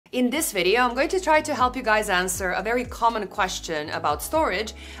In this video, I'm going to try to help you guys answer a very common question about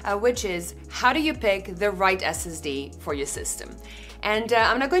storage, which is how do you pick the right SSD for your system? And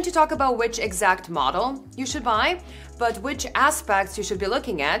I'm not going to talk about which exact model you should buy, but which aspects you should be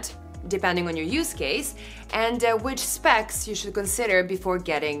looking at, depending on your use case, and which specs you should consider before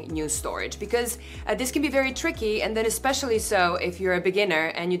getting new storage, because this can be very tricky, and then especially so if you're a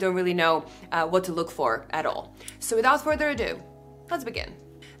beginner and you don't really know what to look for at all. So without further ado, let's begin.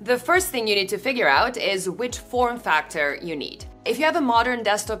 The first thing you need to figure out is which form factor you need. If you have a modern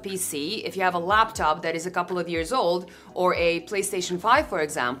desktop PC, if you have a laptop that is a couple of years old, or a PlayStation 5 for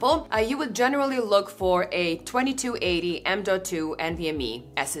example, you would generally look for a 2280 M.2 NVMe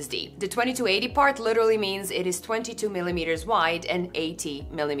SSD. The 2280 part literally means it is 22 millimeters wide and 80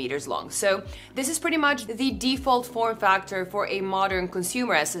 millimeters long. So this is pretty much the default form factor for a modern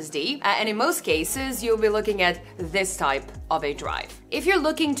consumer SSD, and in most cases you'll be looking at this type of a drive. If you're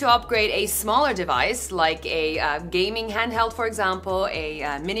looking to upgrade a smaller device like a gaming handheld for example,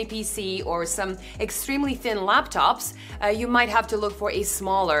 a mini PC or some extremely thin laptops, you might have to look for a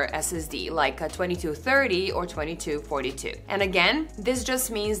smaller SSD like a 2230 or 2242. And again, this just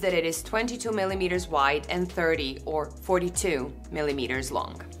means that it is 22 millimeters wide and 30 or 42 millimeters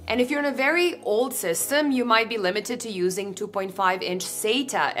long. And if you're in a very old system, you might be limited to using 2.5-inch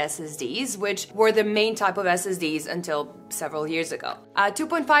SATA SSDs, which were the main type of SSDs until several years ago.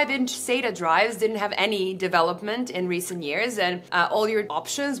 2.5-inch SATA drives didn't have any development in recent years, and all your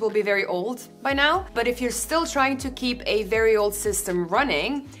options will be very old by now. But if you're still trying to keep a very old system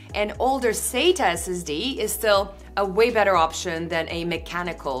running, an older SATA SSD is still a way better option than a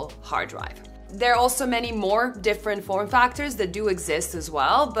mechanical hard drive. There are also many more different form factors that do exist as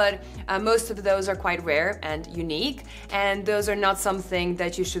well, but most of those are quite rare and unique, and those are not something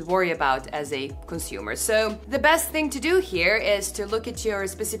that you should worry about as a consumer. So the best thing to do here is to look at your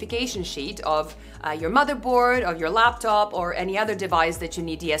specification sheet of your motherboard, of your laptop, or any other device that you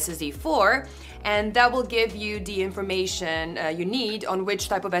need the SSD for, and that will give you the information you need on which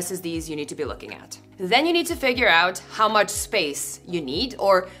type of SSDs you need to be looking at. Then you need to figure out how much space you need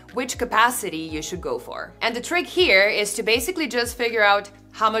or which capacity you should go for. And the trick here is to basically just figure out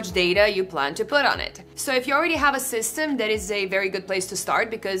how much data you plan to put on it. So if you already have a system, that is a very good place to start,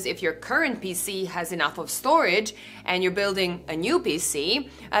 because if your current PC has enough of storage and you're building a new PC,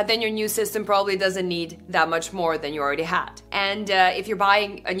 then your new system probably doesn't need that much more than you already had. And if you're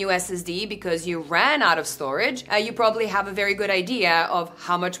buying a new SSD because you ran out of storage, you probably have a very good idea of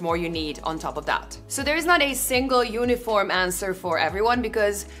how much more you need on top of that. So there is not a single uniform answer for everyone,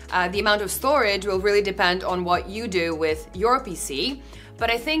 because the amount of storage will really depend on what you do with your PC. But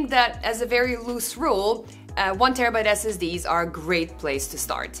I think that as a very loose rule, 1 terabyte SSDs are a great place to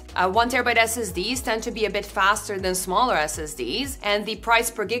start. 1 terabyte SSDs tend to be a bit faster than smaller SSDs, and the price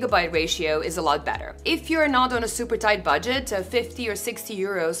per gigabyte ratio is a lot better. If you're not on a super tight budget, 50 or 60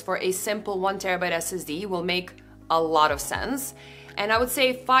 euros for a simple 1 terabyte SSD will make a lot of sense. And I would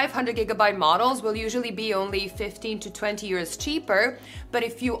say 500 gigabyte models will usually be only 15 to 20 euros cheaper. But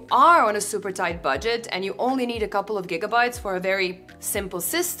if you are on a super tight budget and you only need a couple of gigabytes for a very simple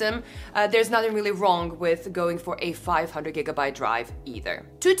system, there's nothing really wrong with going for a 500 gigabyte drive either.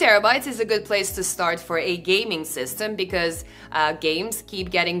 2 terabytes is a good place to start for a gaming system, because games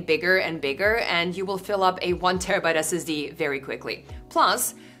keep getting bigger and bigger, and you will fill up a 1 terabyte SSD very quickly.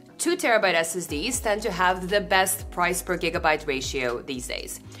 Plus, 2 terabyte SSDs tend to have the best price per gigabyte ratio these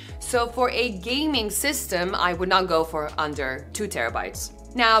days. So for a gaming system, I would not go for under 2 terabytes.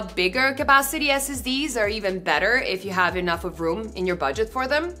 Now, bigger capacity SSDs are even better if you have enough of room in your budget for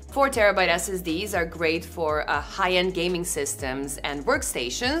them. 4 terabyte SSDs are great for high-end gaming systems and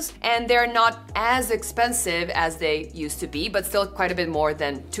workstations, and they're not as expensive as they used to be, but still quite a bit more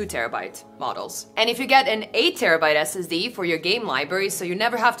than 2 terabyte models. And if you get an 8 terabyte SSD for your game library, so you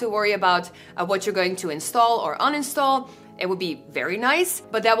never have to worry about what you're going to install or uninstall, it would be very nice,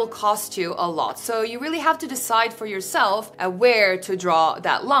 but that will cost you a lot. So you really have to decide for yourself where to draw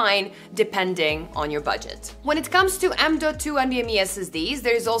that line depending on your budget. When it comes to M.2 NVMe SSDs,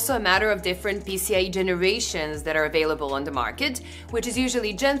 there is also a matter of different PCIe generations that are available on the market, which is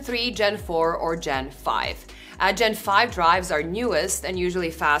usually Gen 3, Gen 4, or Gen 5. Gen 5 drives are newest and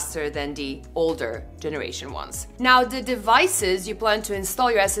usually faster than the older generation ones. Now, the devices you plan to install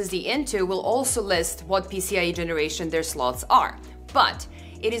your SSD into will also list what PCIe generation their slots are. But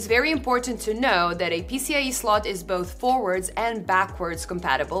it is very important to know that a PCIe slot is both forwards and backwards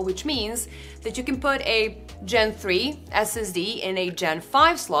compatible, which means that you can put a Gen 3 SSD in a Gen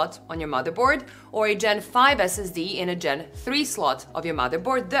 5 slot on your motherboard, or a Gen 5 SSD in a Gen 3 slot of your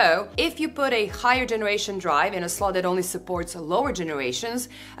motherboard, though if you put a higher generation drive in a slot that only supports lower generations,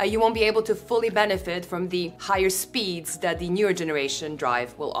 you won't be able to fully benefit from the higher speeds that the newer generation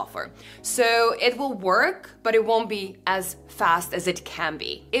drive will offer. So it will work, but it won't be as fast as it can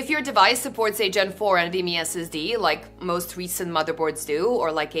be. If your device supports a Gen 4 NVMe SSD, like most recent motherboards do,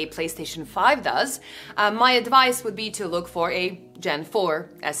 or like a PlayStation 5 does, my advice would be to look for a Gen 4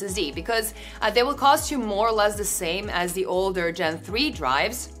 SSD, because they will cost you more or less the same as the older Gen 3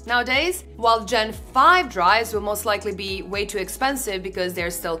 drives nowadays, while Gen 5 drives will most likely be way too expensive because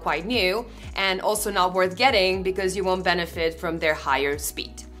they're still quite new, and also not worth getting because you won't benefit from their higher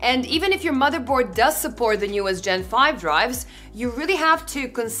speed. And even if your motherboard does support the newest Gen 5 drives, you really have to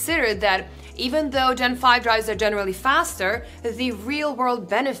consider that even though Gen 5 drives are generally faster, the real-world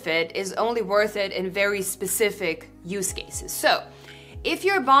benefit is only worth it in very specific use cases. So, if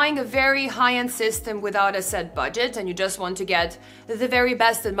you're buying a very high-end system without a set budget and you just want to get the very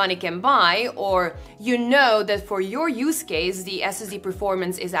best that money can buy, or you know that for your use case the SSD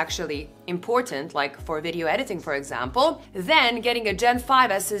performance is actually important, like for video editing for example, then getting a Gen 5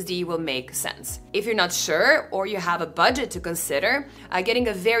 SSD will make sense. If you're not sure or you have a budget to consider, getting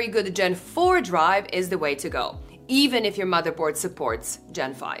a very good Gen 4 drive is the way to go, even if your motherboard supports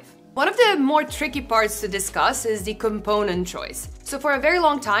Gen 5. One of the more tricky parts to discuss is the component choice. So for a very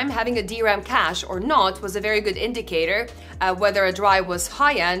long time, having a DRAM cache or not was a very good indicator whether a drive was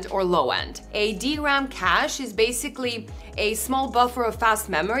high-end or low-end. A DRAM cache is basically a small buffer of fast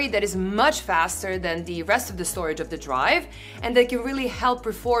memory that is much faster than the rest of the storage of the drive, and that can really help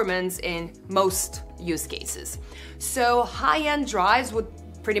performance in most use cases. So high-end drives would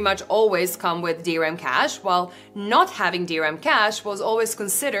pretty much always come with DRAM cache, while not having DRAM cache was always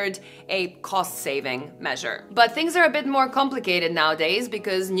considered a cost-saving measure. But things are a bit more complicated nowadays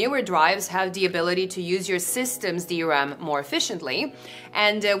because newer drives have the ability to use your system's DRAM more efficiently,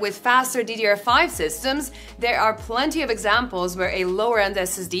 and with faster DDR5 systems, there are plenty of examples where a lower-end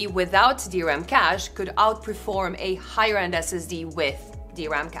SSD without DRAM cache could outperform a higher-end SSD with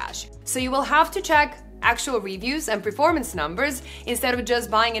DRAM cache. So you will have to check actual reviews and performance numbers instead of just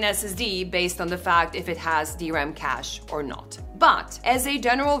buying an SSD based on the fact if it has DRAM cache or not. But as a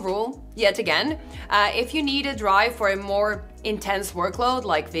general rule, yet again, if you need a drive for a more intense workload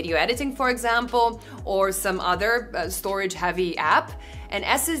like video editing for example, or some other storage-heavy app, an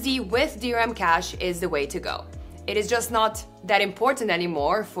SSD with DRAM cache is the way to go. It is just not that important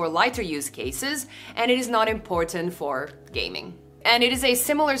anymore for lighter use cases, and it is not important for gaming. And it is a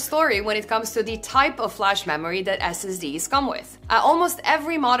similar story when it comes to the type of flash memory that SSDs come with. Almost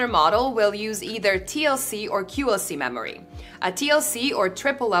every modern model will use either TLC or QLC memory. A TLC or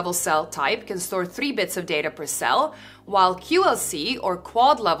triple level cell type can store 3 bits of data per cell, while QLC or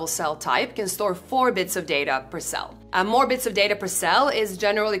quad level cell type can store 4 bits of data per cell. More bits of data per cell is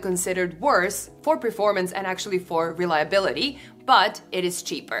generally considered worse for performance and actually for reliability, but it is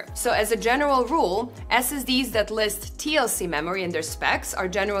cheaper. So as a general rule, SSDs that list TLC memory in their specs are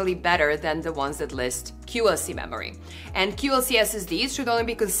generally better than the ones that list QLC memory. And QLC SSDs should only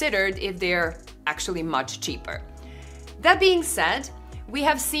be considered if they're actually much cheaper. That being said, we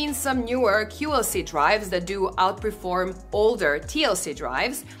have seen some newer QLC drives that do outperform older TLC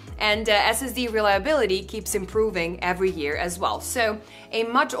drives, and SSD reliability keeps improving every year as well. So a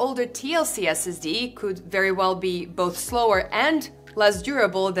much older TLC SSD could very well be both slower and less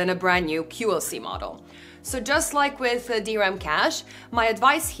durable than a brand new QLC model. So just like with DRAM cache, my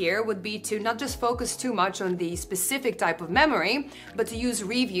advice here would be to not just focus too much on the specific type of memory, but to use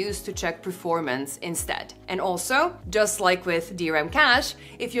reviews to check performance instead. And also, just like with DRAM cache,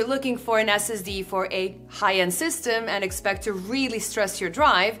 if you're looking for an SSD for a high-end system and expect to really stress your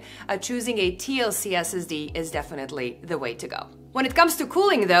drive, choosing a TLC SSD is definitely the way to go. When it comes to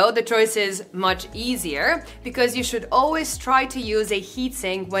cooling though, the choice is much easier because you should always try to use a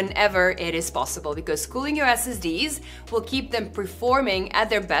heatsink whenever it is possible, because cooling your SSDs will keep them performing at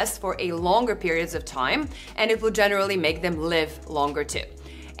their best for a longer periods of time, and it will generally make them live longer too.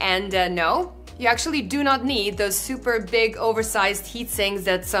 And no, you actually do not need those super big oversized heatsinks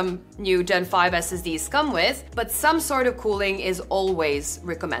that some new Gen 5 SSDs come with, but some sort of cooling is always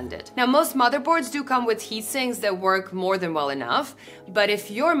recommended. Now, most motherboards do come with heatsinks that work more than well enough, but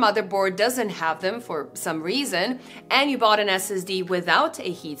if your motherboard doesn't have them for some reason and you bought an SSD without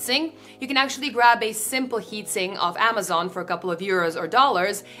a heatsink, you can actually grab a simple heatsink off Amazon for a couple of euros or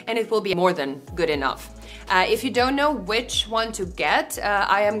dollars and it will be more than good enough. If you don't know which one to get,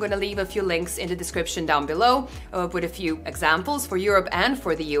 I am going to leave a few links in the description down below with a few examples for Europe and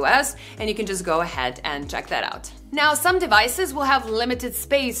for the US, and you can just go ahead and check that out. Now, some devices will have limited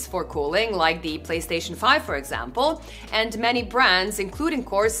space for cooling, like the PlayStation 5, for example, and many brands, including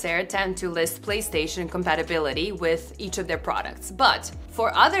Corsair, tend to list PlayStation compatibility with each of their products. But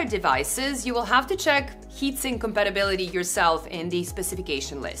for other devices, you will have to check heatsink compatibility yourself in the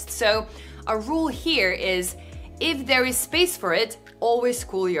specification list. So a rule here is, if there is space for it, always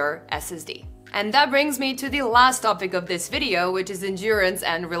cool your SSD. And that brings me to the last topic of this video, which is endurance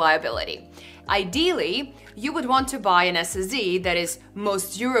and reliability. Ideally, you would want to buy an SSD that is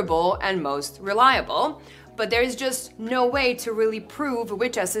most durable and most reliable, but there is just no way to really prove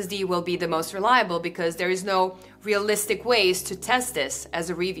which SSD will be the most reliable because there is no realistic ways to test this as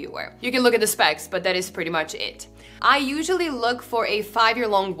a reviewer. You can look at the specs, but that is pretty much it. I usually look for a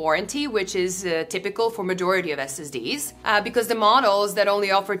 5-year-long warranty, which is typical for majority of SSDs, because the models that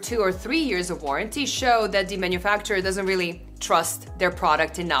only offer 2 or 3 years of warranty show that the manufacturer doesn't really trust their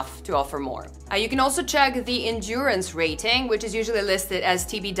product enough to offer more. You can also check the endurance rating, which is usually listed as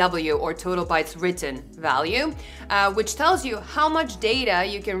TBW, or total bytes written value, which tells you how much data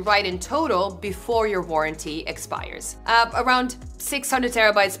you can write in total before your warranty expires. Around 600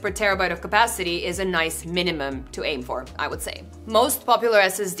 terabytes per terabyte of capacity is a nice minimum to aim for, I would say. Most popular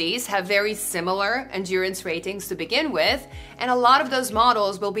SSDs have very similar endurance ratings to begin with, and a lot of those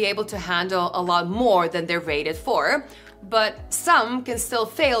models will be able to handle a lot more than they're rated for, but some can still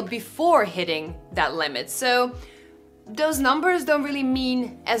fail before hitting that limit. So those numbers don't really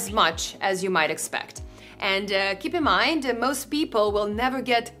mean as much as you might expect. And keep in mind, most people will never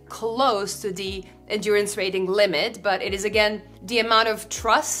get close to the endurance rating limit, but it is again the amount of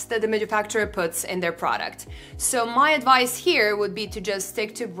trust that the manufacturer puts in their product. So my advice here would be to just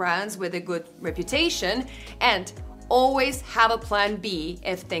stick to brands with a good reputation and always have a plan B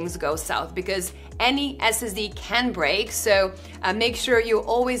if things go south, because any SSD can break, so make sure you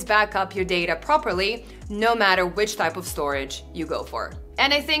always back up your data properly, no matter which type of storage you go for.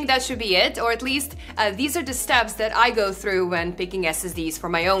 And I think that should be it, or at least these are the steps that I go through when picking SSDs for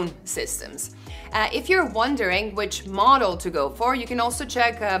my own systems. If you're wondering which model to go for, you can also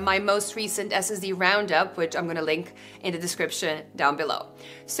check my most recent SSD roundup, which I'm gonna link in the description down below.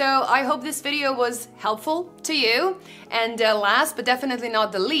 So I hope this video was helpful to you. And last but definitely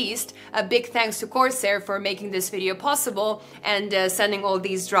not the least, a big thanks to Corsair for making this video possible and sending all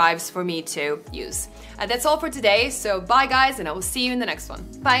these drives for me to use. That's all for today, so bye guys, and I will see you in the next one.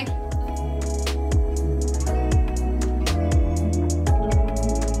 Bye!